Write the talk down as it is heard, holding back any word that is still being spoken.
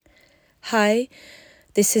Hi,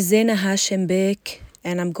 this is Zena Hashembek,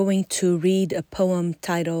 and I'm going to read a poem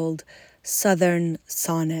titled Southern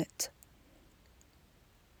Sonnet.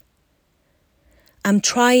 I'm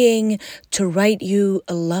trying to write you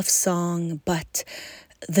a love song, but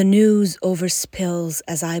the news overspills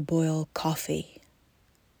as I boil coffee.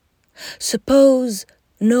 Suppose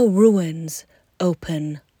no ruins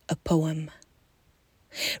open a poem.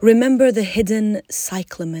 Remember the hidden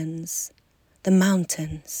cyclamens, the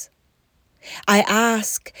mountains. I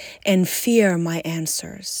ask and fear my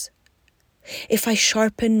answers. If I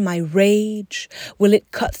sharpen my rage, will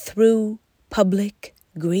it cut through public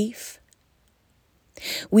grief?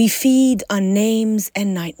 We feed on names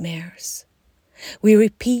and nightmares. We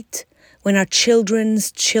repeat when our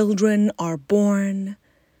children's children are born,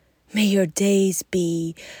 may your days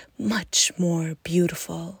be much more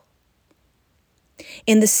beautiful.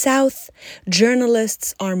 In the South,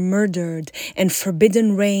 journalists are murdered and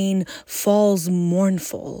forbidden rain falls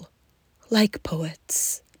mournful, like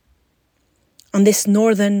poets. On this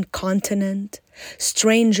northern continent,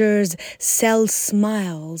 strangers sell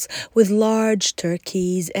smiles with large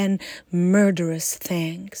turkeys and murderous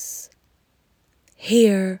thanks.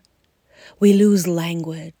 Here, we lose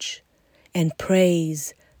language and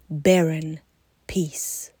praise barren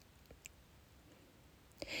peace.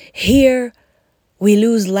 Here, we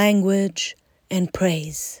lose language and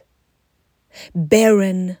praise.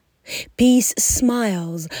 Barren, peace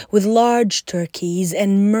smiles with large turkeys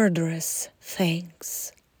and murderous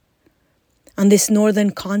thanks. On this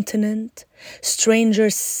northern continent,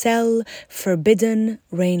 strangers sell forbidden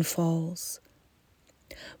rainfalls.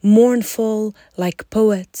 Mournful like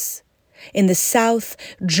poets, in the South,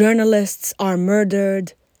 journalists are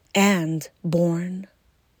murdered and born.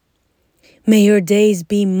 May your days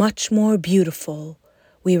be much more beautiful,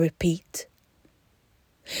 we repeat.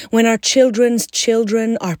 When our children's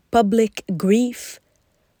children are public grief,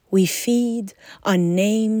 we feed on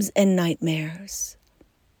names and nightmares.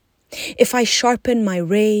 If I sharpen my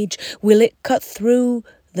rage, will it cut through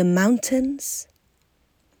the mountains?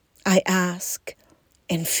 I ask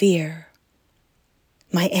and fear.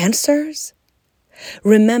 My answers?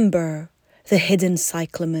 Remember the hidden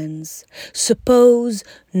cyclamens. Suppose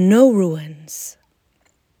no ruins.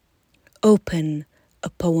 Open a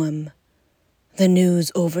poem. The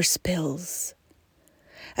news overspills.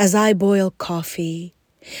 As I boil coffee,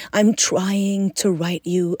 I'm trying to write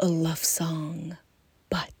you a love song.